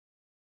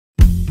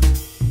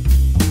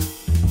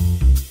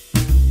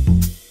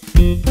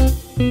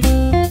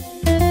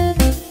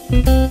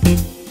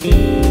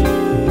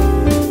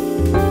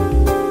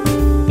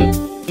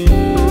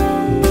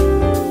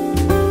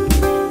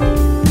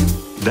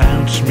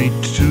Dance me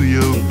to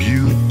your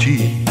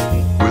beauty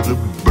with a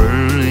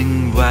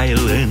burning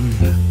violin.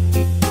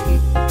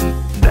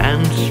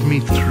 Dance me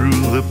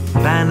through the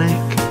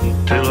panic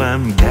till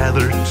I'm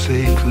gathered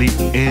safely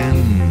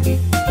in.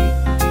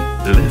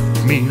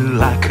 Lift me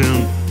like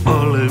an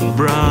olive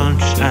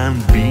branch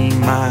and be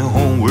my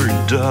homeward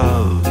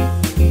dove.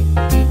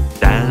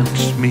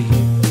 Dance me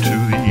to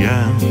the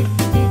end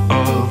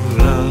of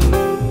love.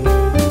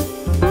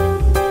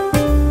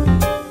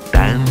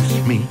 Dance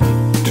me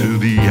to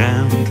the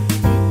end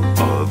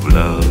of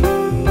love.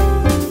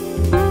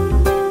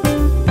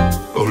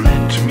 Oh,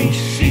 let me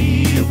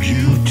see your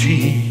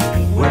beauty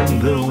when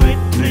the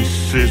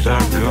witnesses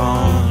are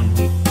gone.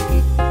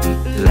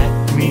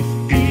 Let me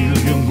feel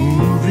you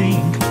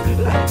moving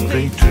like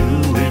they do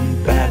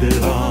in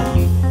Babylon.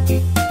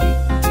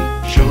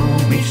 Show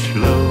me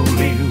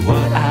slowly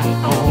what I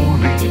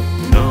only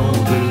know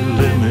the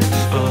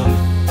limits of.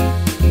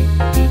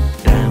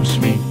 Dance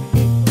me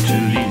to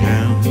the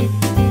end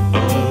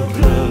of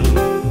love.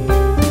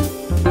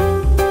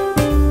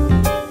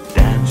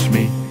 Dance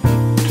me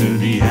to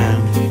the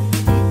end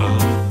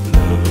of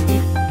love.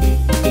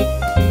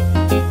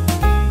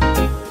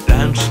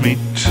 Dance me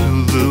to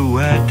the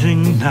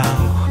wedding now.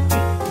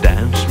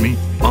 Dance me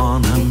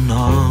on and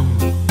on.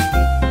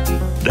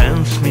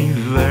 Dance me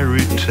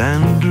very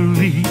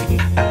tenderly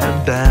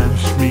and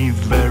dance me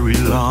very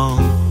long.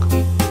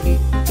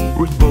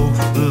 We're both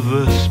of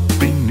us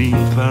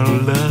beneath our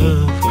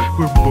love.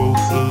 We're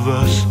both of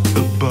us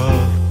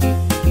above.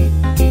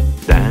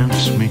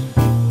 Dance me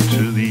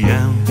to the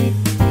end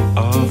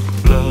of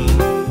love.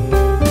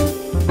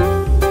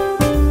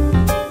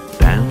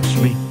 Dance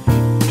me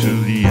to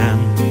the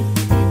end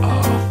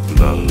of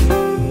love.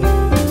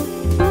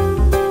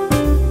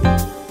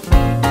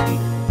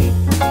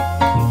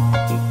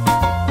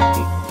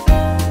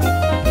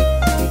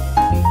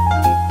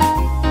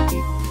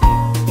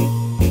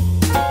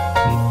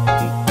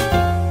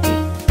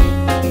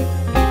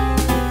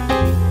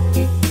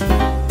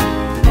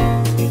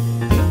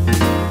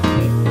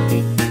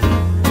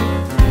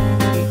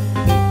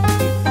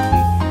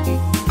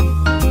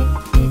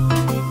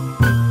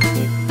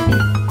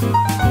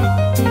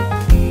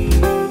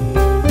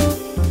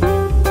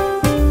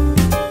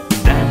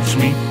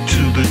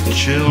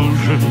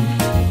 Children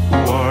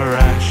who are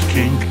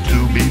asking to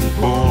be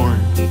born.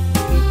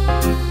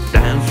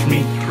 Dance me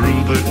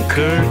through the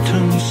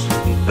curtains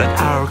that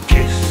our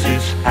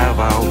kisses have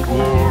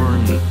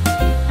outworn.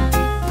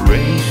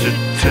 Raise a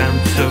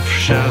tent of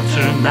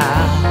shelter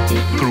now,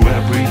 through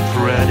every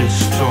thread is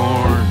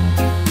torn.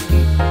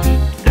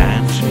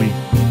 Dance me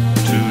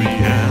to the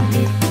end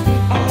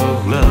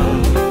of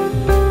love.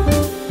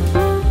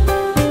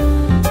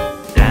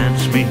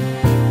 Dance me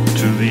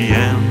to the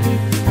end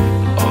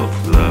of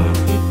love.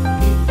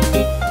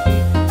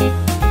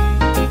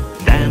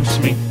 Dance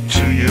me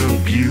to your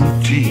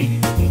beauty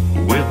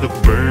with a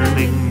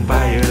burning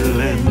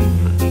violin.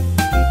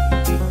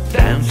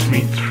 Dance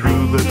me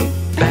through the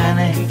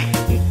panic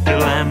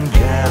till I'm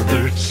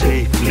gathered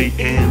safely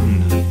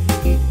in.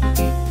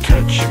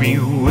 Touch me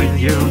with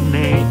your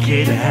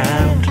naked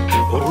hand,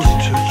 or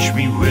touch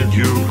me with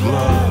your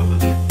glove.